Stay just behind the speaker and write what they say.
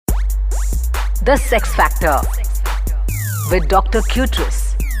The Sex Factor with Dr.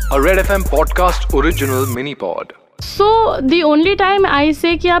 Cutress, a Red FM podcast original mini pod. So the only time I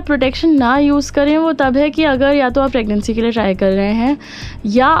से कि आप protection ना use करें वो तब है कि अगर या तो आप प्रेगनेंसी के लिए ट्राई कर रहे हैं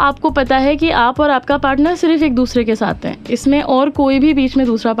या आपको पता है कि आप और आपका पार्टनर सिर्फ एक दूसरे के साथ हैं, इसमें और कोई भी बीच में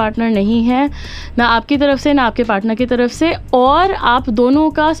दूसरा पार्टनर नहीं है, ना आपकी तरफ से ना आपके पार्टनर की तरफ से, और आप दोनों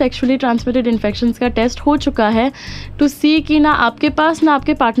का सेक्सुअली ट्रांसमिटेड इन्फेक्शंस का टेस्ट हो चुका है टू सी कि ना आपके पास ना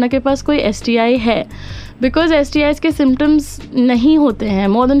आपके पार्टनर के पास कोई STI है. बिकॉज STIs के सिम्टम्स नहीं होते हैं.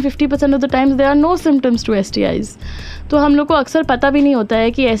 More than 50% of the times there are no symptoms to STIs. तो हम लोग को अक्सर पता भी नहीं होता है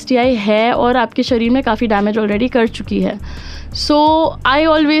कि STI है और आपके शरीर में काफ़ी डैमेज ऑलरेडी कर चुकी है. So I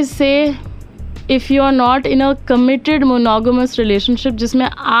always say if you are not in a committed monogamous relationship जिसमें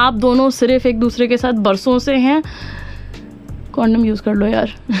आप दोनों सिर्फ एक दूसरे के साथ बरसों से हैं, कॉन्डम यूज़ कर लो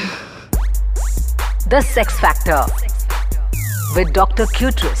यार. The Sex Factor with Dr.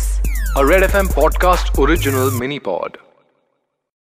 Cutress, A Red FM podcast original mini pod.